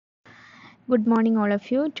Good morning all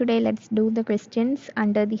of you. Today let's do the questions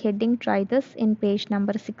under the heading try this in page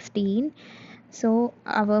number 16. So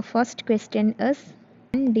our first question is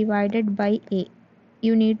 1 divided by a.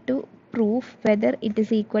 You need to prove whether it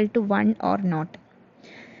is equal to 1 or not.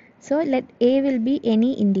 So let a will be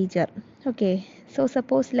any integer. Okay. So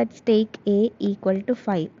suppose let's take a equal to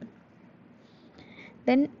 5.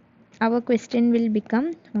 Then our question will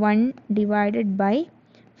become 1 divided by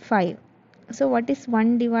 5. So what is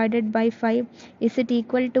 1 divided by 5? Is it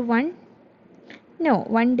equal to 1? No,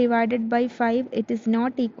 1 divided by 5, it is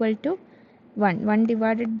not equal to 1. 1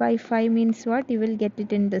 divided by 5 means what? You will get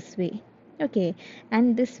it in this way. Okay,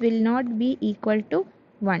 and this will not be equal to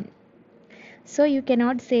 1. So you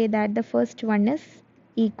cannot say that the first one is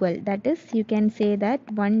equal. That is, you can say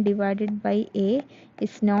that 1 divided by a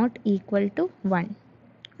is not equal to 1.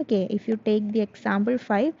 Okay, if you take the example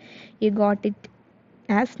 5, you got it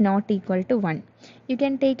as not equal to 1. You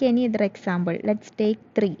can take any other example. Let's take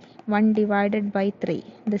 3. 1 divided by 3.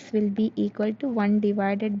 This will be equal to 1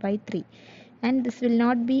 divided by 3. And this will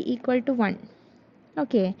not be equal to 1.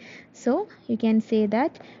 Okay, so you can say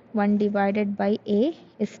that 1 divided by a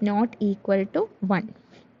is not equal to 1.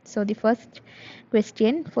 So the first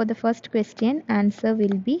question, for the first question, answer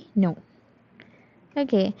will be no.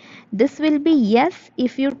 Okay, this will be yes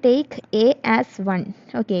if you take a as 1.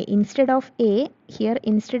 Okay, instead of a, here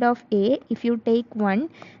instead of a, if you take 1,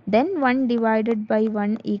 then 1 divided by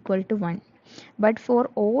 1 equal to 1. But for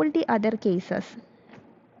all the other cases,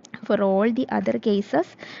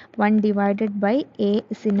 1 divided by a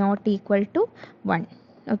is not equal to 1.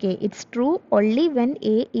 Okay, it's true only when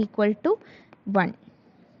a equal to 1.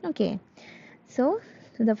 Okay, so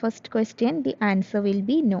the first question, the answer will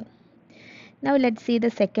be no. Now let's see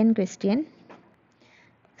the second question.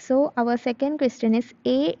 So our second question is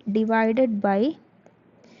a divided by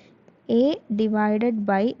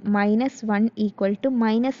minus 1 equal to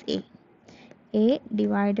minus a. A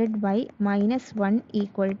divided by minus 1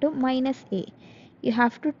 equal to minus a. You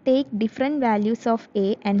have to take different values of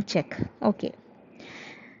a and check. Okay.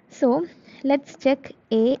 So let's check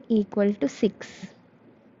a equal to 6.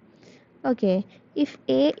 Okay. If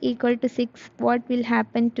a equal to 6, what will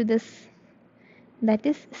happen to this? That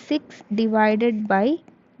is 6 divided by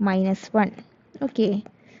minus 1. Okay,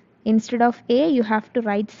 instead of a you have to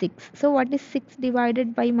write 6. So what is 6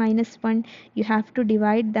 divided by minus 1? You have to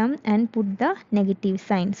divide them and put the negative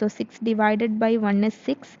sign. So 6 divided by 1 is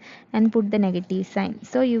 6 and put the negative sign.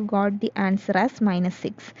 So you got the answer as minus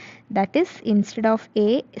 6. That is, instead of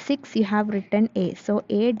a 6 you have written a. So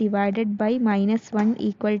a divided by minus 1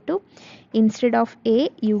 equal to, instead of a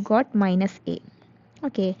you got minus a.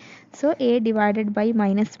 Okay, so a divided by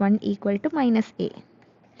minus 1 equal to minus a.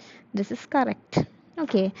 This is correct.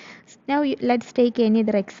 Okay, now let's take any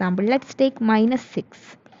other example. Let's take minus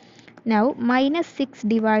 6. Now minus 6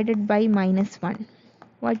 divided by minus 1.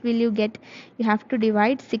 What will you get? You have to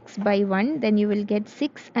divide 6 by 1, then you will get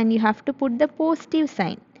 6 and you have to put the positive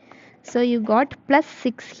sign. So you got plus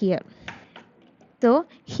 6 here. So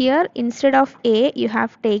here instead of a you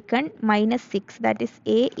have taken minus 6, that is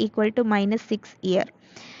a equal to minus 6 here.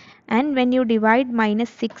 And when you divide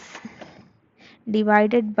minus 6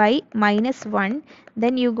 divided by minus 1,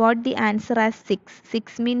 then you got the answer as 6.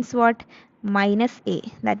 6 means what? Minus a.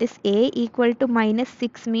 That is a equal to minus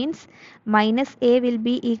 6 means minus a will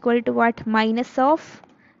be equal to what? Minus of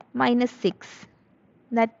minus 6.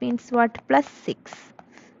 That means what? Plus 6.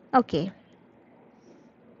 Okay.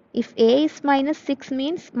 If a is minus 6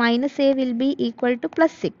 means minus a will be equal to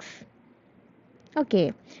plus 6.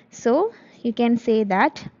 Okay. So you can say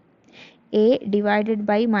that a divided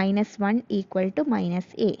by minus 1 equal to minus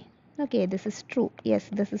a. Okay, this is true. Yes,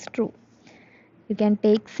 this is true. You can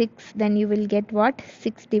take 6, then you will get what?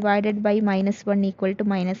 6 divided by minus 1 equal to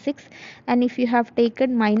minus 6. And if you have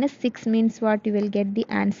taken minus 6 means what? You will get the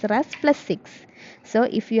answer as plus 6. So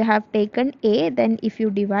if you have taken a, then if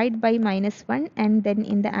you divide by minus 1 and then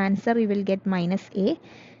in the answer you will get minus a.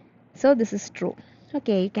 So this is true.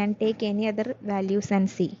 Okay, you can take any other values and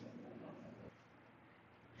see.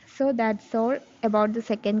 So that's all about the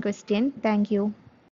second question. Thank you.